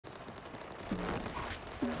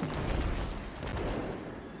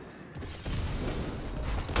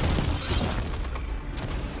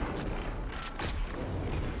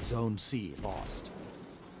Zone C lost.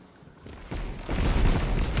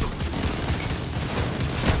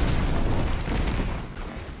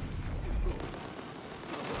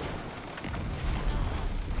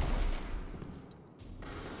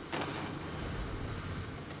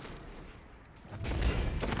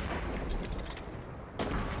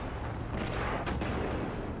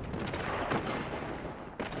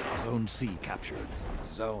 Zone C captured.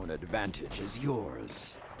 Zone advantage is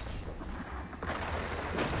yours.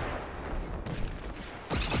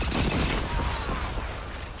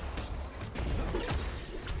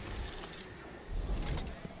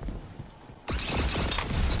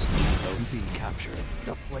 Zone B captured.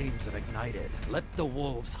 The flames have ignited. Let the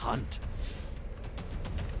wolves hunt.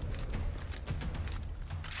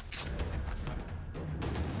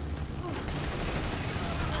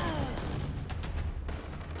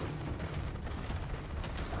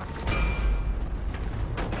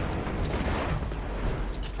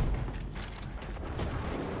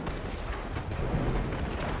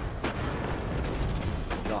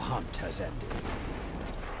 The hunt has ended.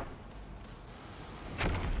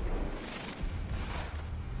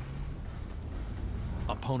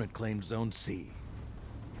 Opponent claimed Zone C.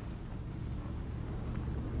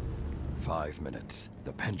 5 minutes.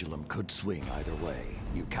 The pendulum could swing either way.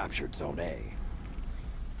 You captured Zone A.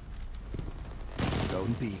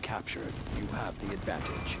 Zone B captured. You have the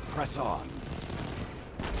advantage. Press on.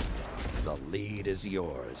 The lead is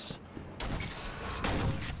yours.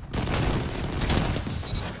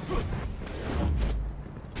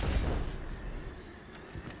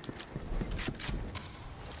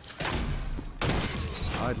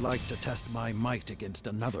 I'd like to test my might against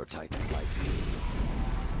another Titan like you.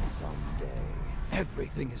 Someday.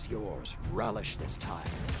 Everything is yours. Relish this time.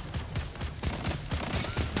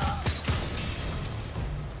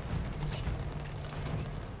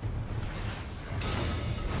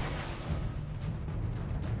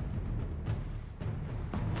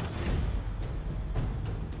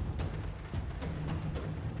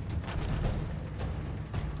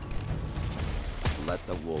 Let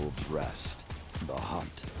the wolves rest. The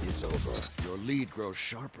hunt is over. Your lead grows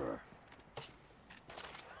sharper.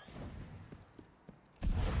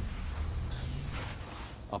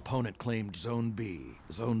 Opponent claimed Zone B.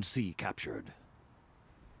 Zone C captured.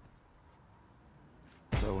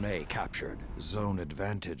 Zone A captured. Zone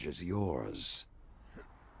advantage is yours.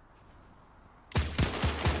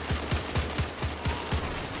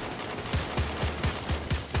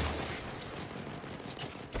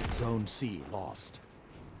 Zone C lost.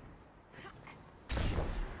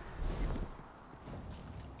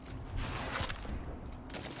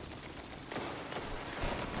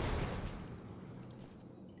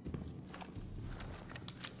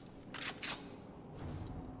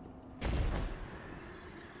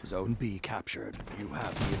 Zone B captured. You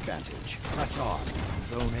have the advantage. Press on.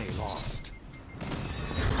 Zone A lost.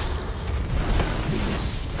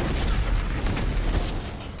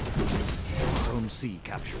 Zone C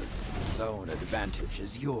captured. Zone advantage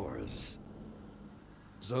is yours.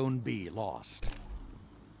 Zone B lost.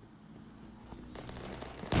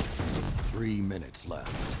 3 minutes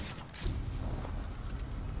left.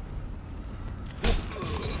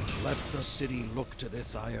 Let the city look to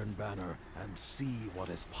this Iron Banner and see what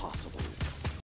is possible.